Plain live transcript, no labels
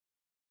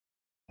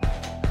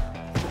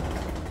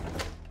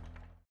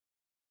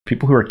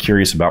people who are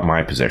curious about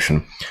my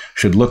position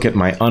should look at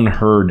my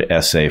unheard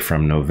essay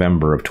from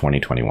November of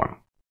 2021,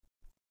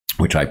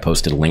 which I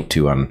posted a link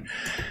to on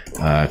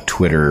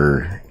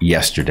Twitter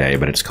yesterday,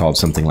 but it's called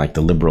something like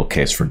The Liberal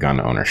Case for Gun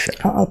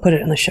Ownership. I'll put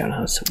it in the show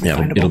notes.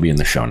 Yeah, it'll be in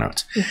the show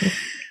notes.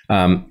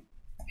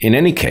 In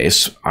any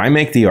case, I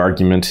make the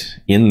argument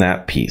in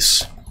that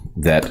piece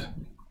that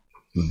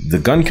the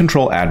gun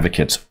control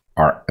advocates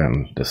are,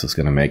 and this is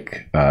going to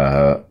make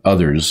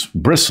others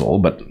bristle,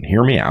 but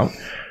hear me out,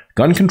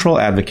 gun control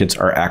advocates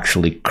are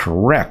actually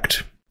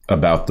correct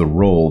about the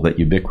role that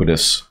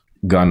ubiquitous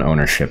gun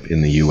ownership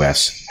in the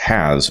U.S.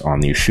 has on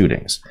these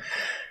shootings.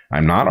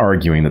 I'm not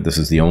arguing that this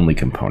is the only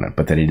component,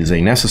 but that it is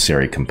a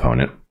necessary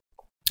component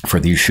for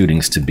these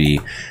shootings to be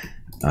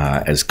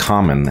as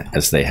common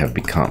as they have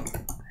become.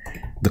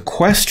 The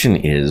question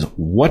is,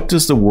 what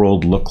does the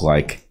world look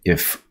like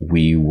if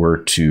we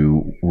were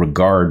to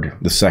regard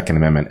the Second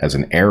Amendment as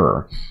an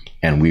error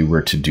and we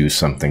were to do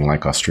something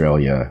like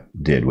Australia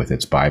did with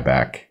its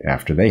buyback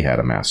after they had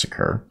a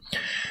massacre?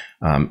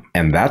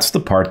 And that's the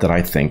part that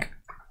I think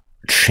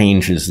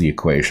changes the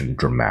equation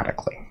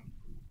dramatically.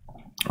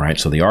 Right?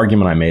 So the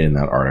argument I made in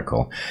that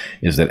article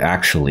is that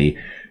actually,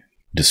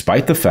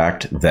 despite the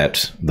fact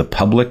that the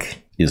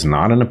public is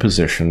not in a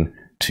position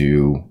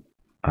to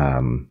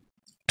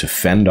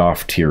fend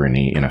off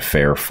tyranny in a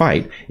fair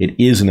fight, it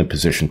is in a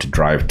position to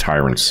drive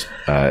tyrants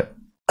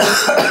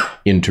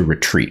into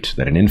retreat,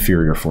 that an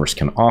inferior force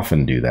can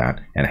often do that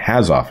and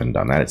has often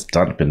done that. It's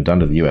been done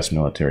to the U.S.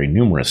 military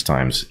numerous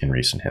times in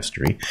recent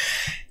history.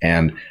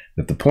 And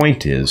that the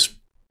point is,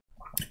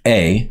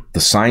 A,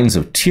 the signs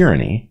of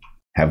tyranny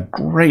have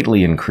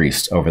greatly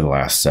increased over the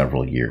last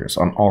several years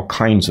on all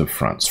kinds of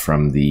fronts,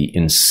 from the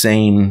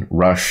insane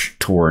rush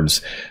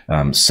towards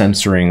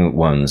censoring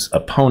one's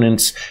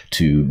opponents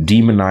to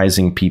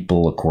demonizing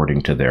people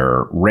according to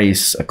their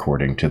race,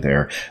 according to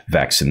their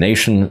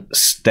vaccination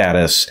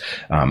status,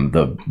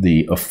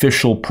 the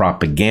official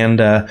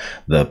propaganda,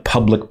 the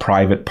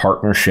public-private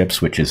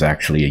partnerships, which is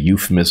actually a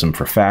euphemism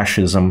for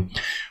fascism,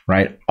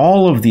 right?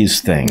 All of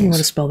these things. You want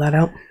to spell that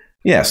out?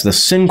 Yes, the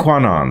sine qua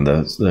non,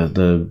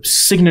 the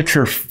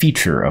signature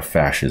feature of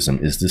fascism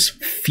is this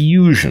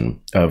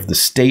fusion of the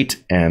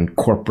state and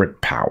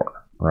corporate power,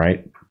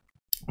 right?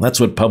 That's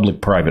what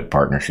public-private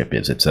partnership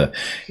is. It's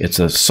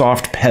a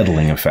soft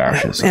peddling of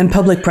fascism. And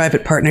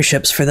public-private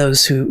partnerships, for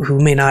those who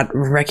may not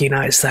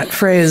recognize that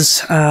phrase,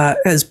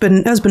 has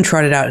been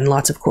trotted out in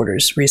lots of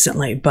quarters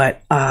recently,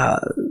 but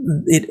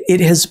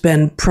it has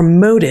been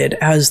promoted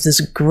as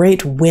this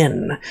great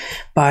win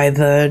by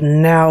the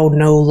now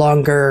no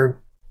longer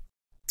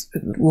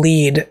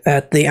lead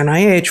at the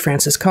NIH,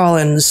 Francis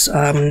Collins,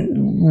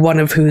 one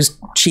of whose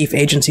chief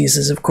agencies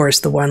is, of course,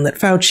 the one that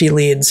Fauci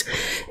leads.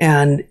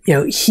 And,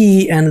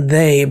 he and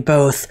they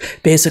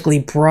both basically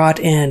brought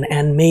in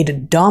and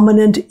made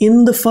dominant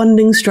in the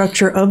funding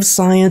structure of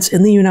science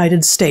in the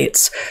United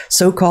States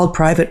so-called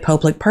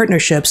private-public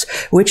partnerships,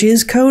 which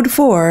is code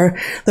for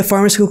the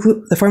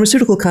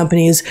pharmaceutical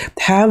companies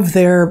have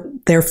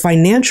their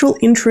financial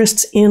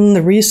interests in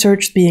the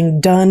research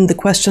being done, the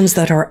questions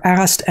that are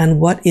asked, and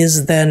what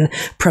is then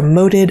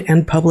promoted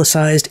and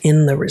publicized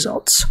in the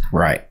results.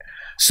 Right.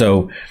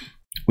 So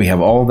we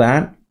have all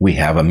that. We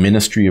have a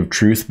Ministry of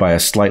Truth by a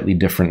slightly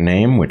different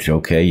name, which,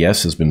 okay,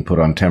 yes, has been put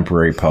on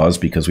temporary pause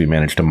because we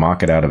managed to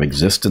mock it out of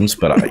existence.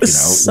 But,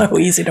 so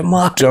easy to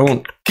mock.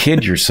 Don't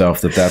kid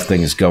yourself that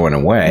thing is going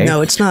away.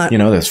 No, it's not.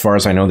 As far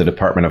as I know, the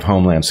Department of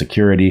Homeland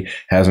Security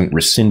hasn't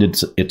rescinded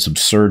its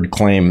absurd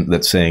claim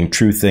that saying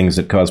true things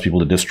that cause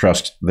people to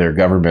distrust their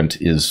government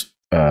is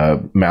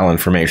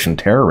malinformation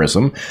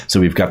terrorism. So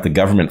we've got the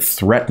government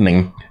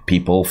threatening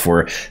people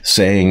for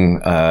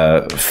saying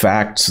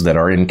facts that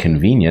are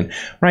inconvenient,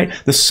 right?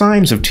 The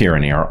signs of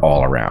tyranny are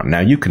all around. Now,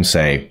 you can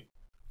say,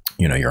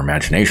 your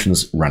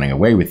imagination's running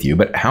away with you,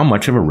 but how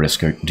much of a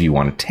risk do you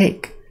want to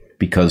take?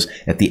 Because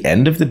at the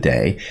end of the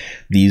day,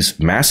 these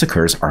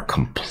massacres are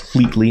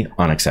completely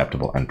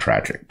unacceptable and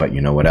tragic. But you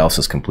know what else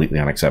is completely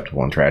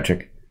unacceptable and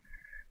tragic?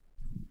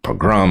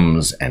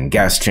 Pogroms and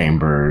gas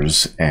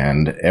chambers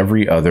and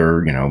every other,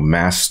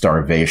 mass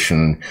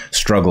starvation,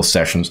 struggle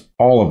sessions,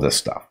 all of this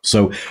stuff.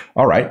 So,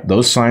 all right,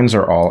 those signs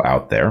are all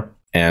out there,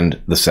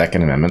 and the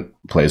Second Amendment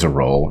plays a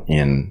role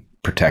in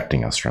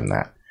protecting us from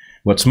that.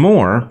 What's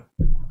more,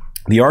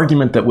 the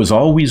argument that was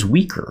always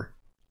weaker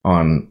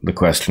on the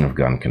question of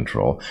gun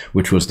control,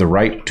 which was the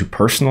right to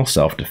personal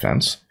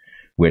self-defense,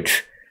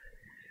 which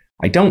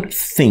I don't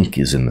think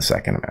is in the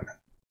Second Amendment.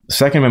 The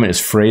Second Amendment is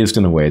phrased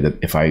in a way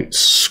that if I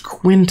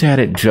squint at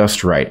it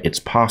just right, it's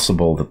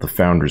possible that the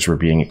founders were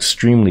being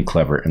extremely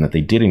clever and that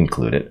they did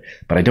include it,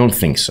 but I don't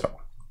think so.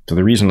 So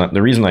the reason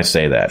I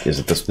say that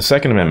is that the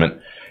Second Amendment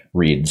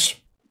reads,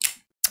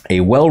 "A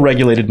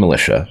well-regulated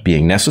militia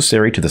being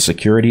necessary to the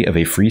security of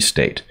a free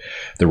state,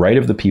 the right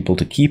of the people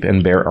to keep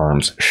and bear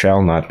arms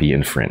shall not be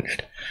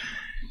infringed."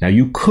 Now,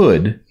 you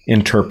could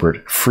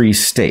interpret free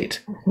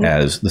state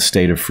as the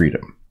state of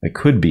freedom. It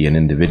could be an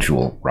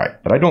individual right.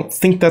 But I don't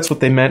think that's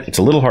what they meant. It's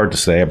a little hard to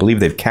say. I believe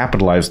they've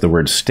capitalized the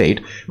word state,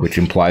 which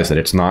implies that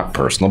it's not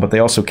personal, but they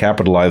also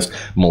capitalized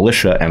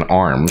militia and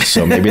arms.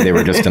 So maybe they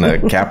were just in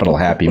a capital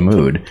happy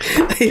mood.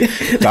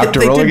 Dr.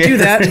 Rolligator? Did do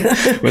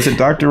that. Was it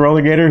Dr.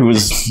 Rolligator who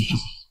was,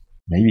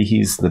 maybe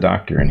he's the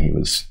doctor and he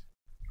was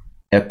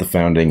at the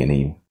founding and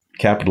he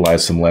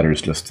capitalized some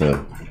letters just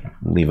to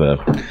leave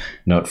a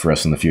note for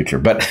us in the future.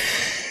 But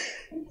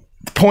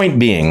the point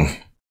being,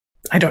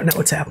 I don't know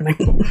what's happening.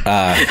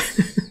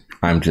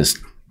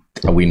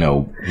 We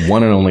know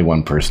one and only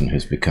one person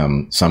who's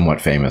become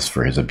somewhat famous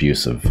for his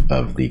abuse of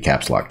the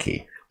caps lock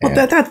key.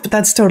 Well,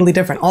 that's totally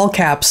different. All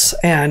caps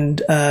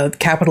and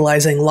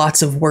capitalizing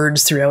lots of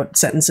words throughout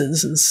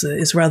sentences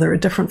is rather a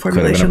different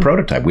formulation. Could have been a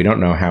prototype. We don't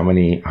know how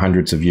many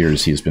hundreds of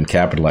years he's been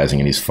capitalizing,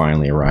 and he's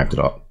finally arrived at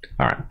all.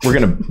 All right, we're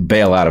going to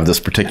bail out of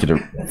this particular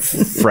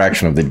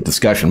fraction of the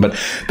discussion. But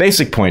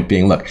basic point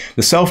being, look,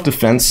 the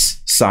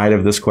self-defense side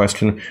of this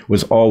question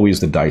was always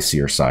the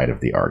dicier side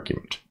of the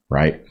argument,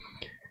 right?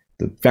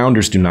 The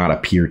founders do not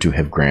appear to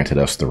have granted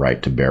us the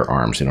right to bear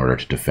arms in order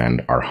to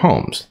defend our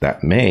homes.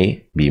 That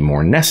may be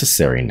more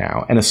necessary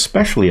now, and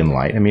especially in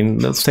light, I mean,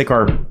 let's take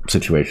our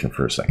situation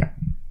for a second.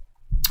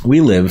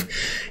 We live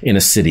in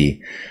a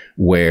city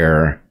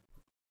where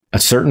a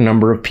certain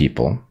number of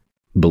people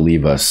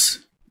believe us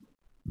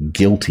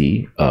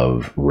guilty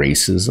of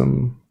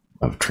racism,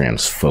 of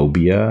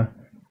transphobia,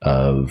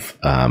 of,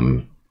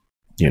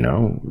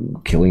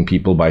 killing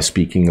people by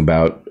speaking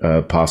about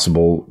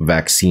possible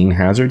vaccine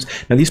hazards.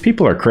 Now, these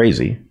people are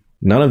crazy.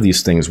 None of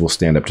these things will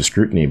stand up to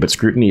scrutiny, but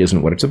scrutiny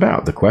isn't what it's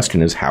about. The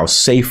question is, how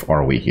safe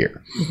are we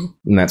here? Mm-hmm.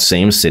 In that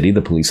same city,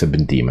 the police have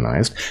been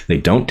demonized. They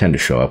don't tend to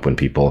show up when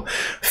people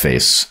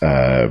face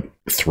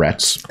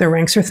threats. Their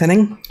ranks are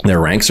thinning.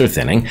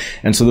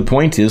 And so the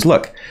point is,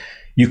 look,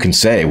 you can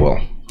say,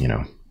 well,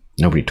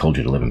 nobody told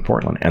you to live in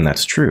Portland, and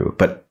that's true.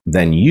 But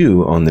then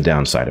you own the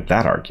downside of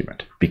that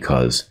argument,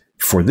 because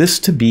for this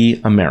to be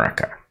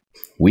America,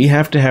 we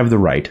have to have the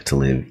right to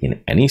live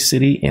in any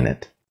city in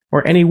it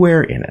or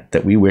anywhere in it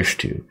that we wish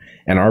to.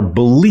 And our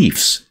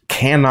beliefs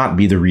cannot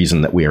be the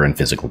reason that we are in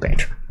physical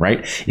danger, right?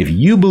 If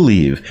you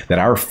believe that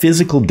our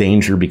physical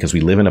danger, because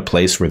we live in a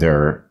place where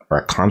there are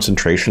a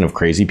concentration of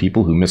crazy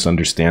people who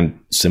misunderstand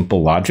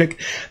simple logic,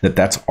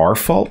 that's our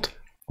fault,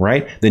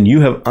 right? Then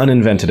you have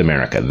uninvented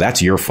America.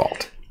 That's your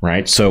fault.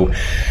 Right. So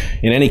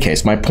in any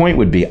case, my point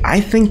would be,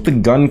 I think the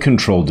gun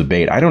control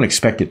debate, I don't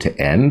expect it to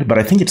end, but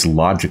I think it's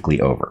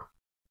logically over.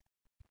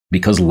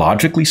 Because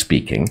logically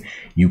speaking,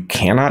 you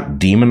cannot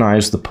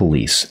demonize the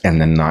police and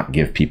then not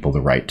give people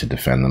the right to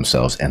defend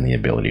themselves and the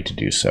ability to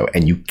do so.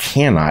 And you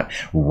cannot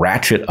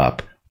ratchet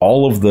up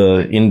all of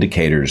the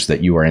indicators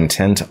that you are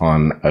intent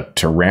on a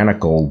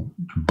tyrannical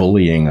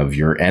bullying of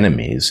your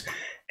enemies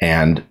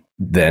and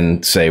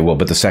then say, well,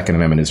 but the Second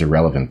Amendment is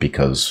irrelevant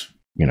because,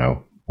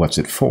 what's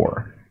it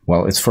for?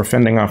 Well, it's for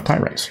fending off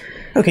tyrants.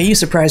 Okay, you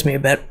surprised me a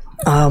bit.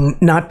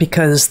 Not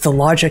because the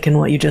logic in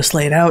what you just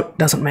laid out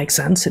doesn't make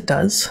sense. It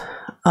does.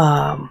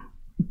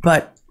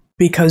 But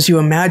because you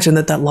imagine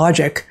that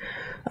logic,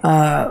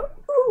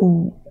 even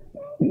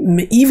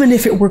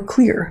if it were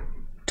clear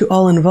to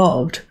all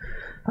involved,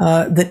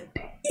 that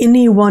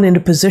anyone in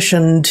a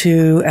position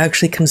to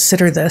actually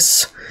consider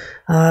this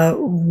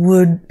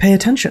would pay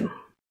attention.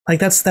 Like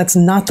that's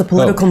not the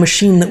political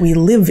machine that we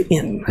live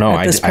in. No,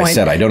 at this point. I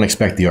said I don't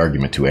expect the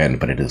argument to end,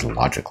 but it is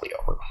logically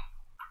over.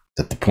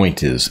 That the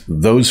point is,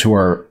 those who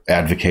are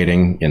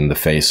advocating in the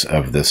face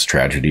of this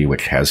tragedy,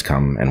 which has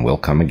come and will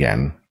come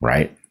again,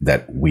 right,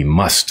 that we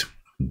must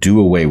do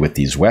away with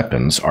these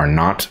weapons, are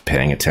not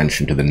paying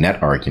attention to the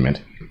net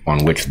argument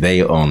on which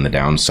they own the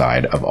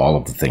downside of all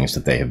of the things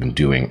that they have been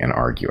doing and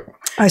arguing.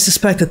 I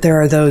suspect that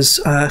there are those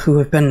who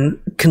have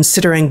been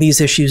considering these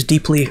issues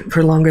deeply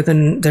for longer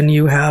than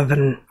you have,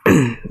 and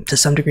to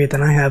some degree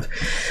than I have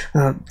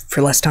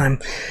for less time,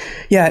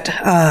 yet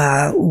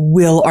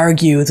will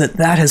argue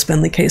that has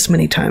been the case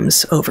many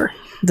times over.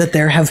 That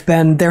there have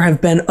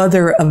been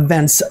other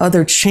events,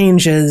 other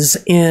changes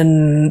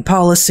in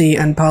policy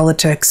and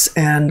politics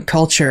and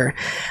culture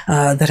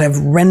that have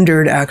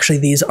rendered actually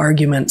these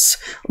arguments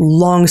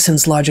long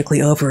since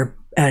logically over,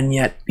 and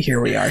yet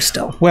here we are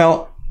still.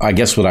 Well, I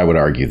guess what I would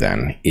argue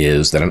then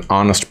is that an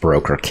honest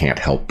broker can't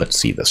help but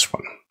see this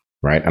one,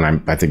 right?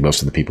 And I think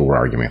most of the people we're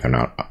arguing with are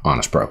not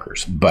honest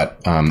brokers, but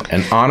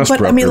an honest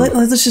broker. I mean,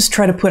 let's just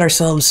try to put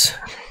ourselves.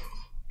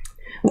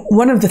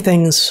 One of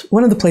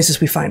the places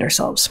we find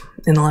ourselves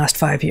in the last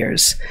 5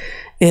 years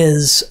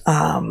is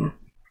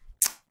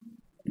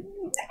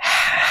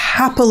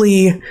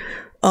happily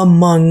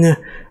among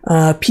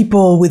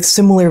people with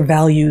similar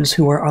values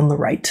who are on the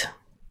right.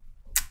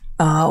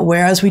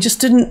 Whereas we just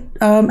didn't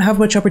have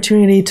much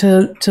opportunity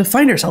to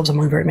find ourselves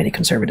among very many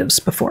conservatives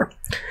before.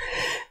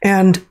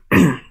 And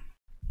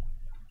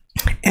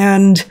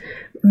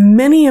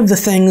many of the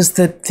things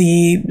that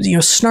the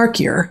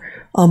snarkier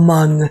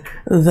among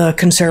the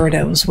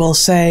conservatives will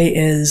say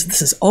is, this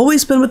has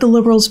always been what the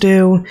liberals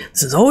do.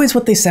 This is always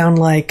what they sound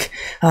like.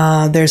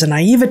 There's a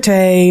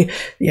naivete.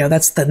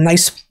 That's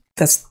the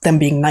that's them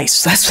being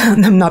nice. That's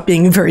them not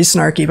being very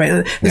snarky.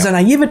 But there's a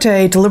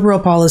naivete to liberal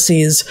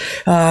policies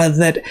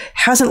that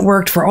hasn't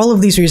worked for all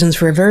of these reasons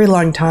for a very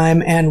long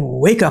time, and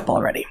wake up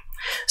already.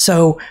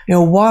 So,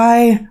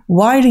 why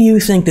do you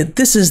think that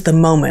this is the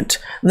moment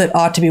that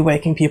ought to be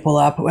waking people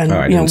up? And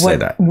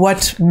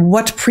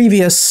what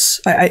previous,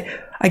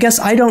 I guess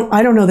I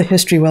don't know the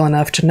history well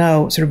enough to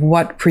know sort of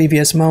what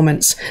previous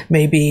moments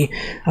maybe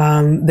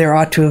there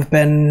ought to have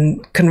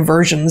been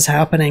conversions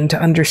happening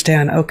to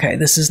understand, okay,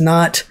 this is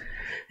not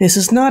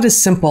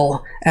as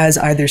simple as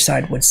either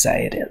side would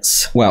say it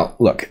is. Well,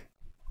 look,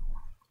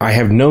 I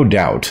have no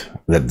doubt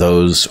that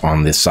those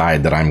on the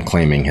side that I'm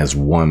claiming has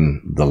won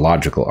the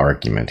logical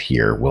argument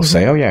here will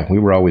say, oh yeah, we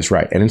were always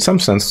right. And in some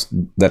sense,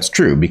 that's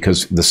true,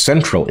 because the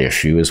central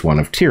issue is one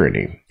of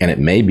tyranny. And it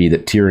may be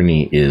that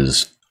tyranny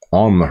is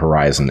on the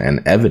horizon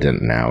and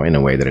evident now in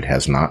a way that it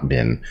has not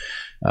been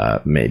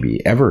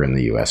maybe ever in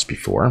the US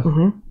before,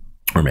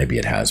 or maybe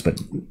it has,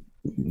 but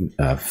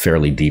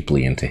fairly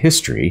deeply into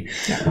history.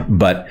 Yeah.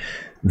 But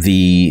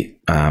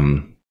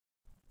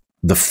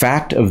the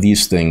fact of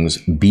these things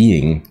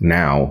being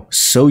now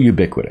so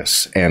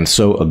ubiquitous and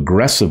so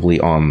aggressively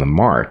on the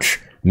march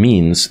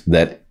means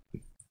that,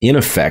 in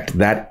effect,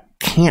 that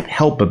can't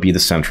help but be the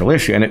central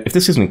issue. And if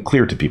this isn't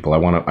clear to people, I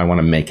want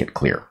to make it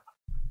clear.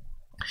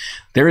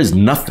 There is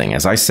nothing,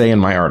 as I say in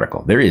my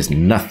article, there is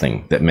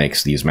nothing that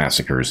makes these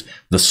massacres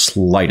the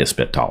slightest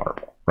bit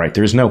tolerable, right?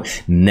 There is no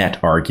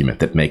net argument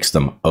that makes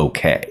them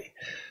okay.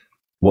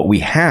 What we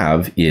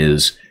have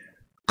is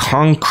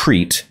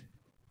concrete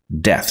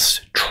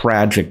deaths,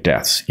 tragic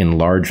deaths in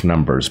large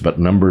numbers, but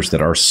numbers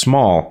that are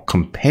small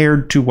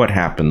compared to what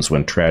happens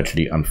when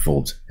tragedy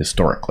unfolds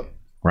historically,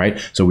 right?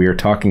 So we are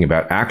talking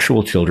about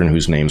actual children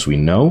whose names we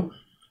know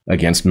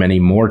against many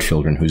more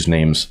children whose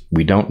names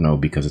we don't know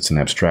because it's an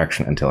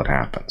abstraction until it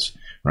happens,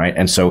 right?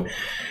 And so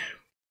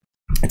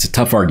it's a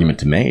tough argument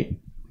to make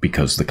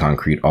because the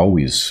concrete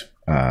always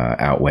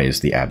outweighs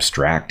the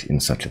abstract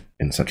in such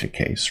a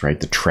case, right?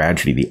 The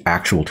tragedy, the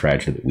actual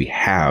tragedy that we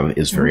have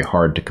is very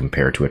hard to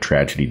compare to a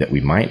tragedy that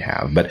we might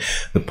have. But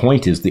the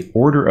point is, the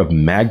order of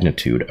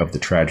magnitude of the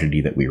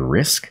tragedy that we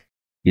risk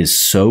is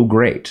so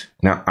great.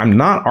 Now, I'm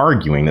not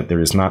arguing that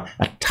there is not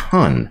a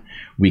ton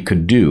we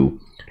could do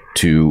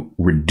to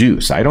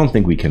reduce. I don't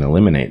think we can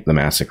eliminate the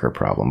massacre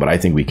problem, but I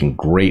think we can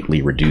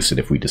greatly reduce it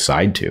if we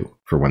decide to.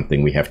 For one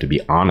thing, we have to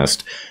be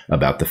honest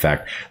about the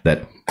fact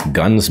that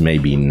guns may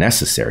be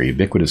necessary,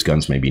 ubiquitous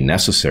guns may be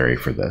necessary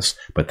for this,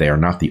 but they are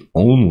not the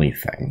only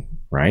thing,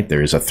 right?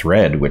 There is a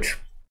thread which,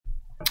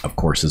 of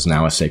course, is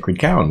now a sacred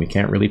cow, and we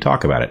can't really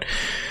talk about it.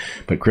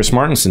 But Chris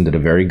Martenson did a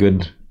very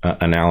good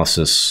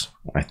analysis,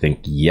 I think,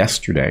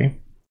 yesterday,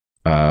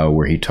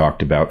 where he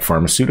talked about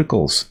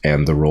pharmaceuticals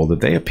and the role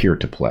that they appear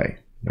to play.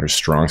 There's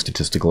strong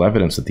statistical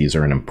evidence that these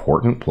are an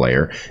important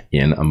player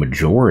in a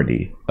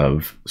majority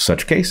of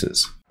such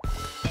cases.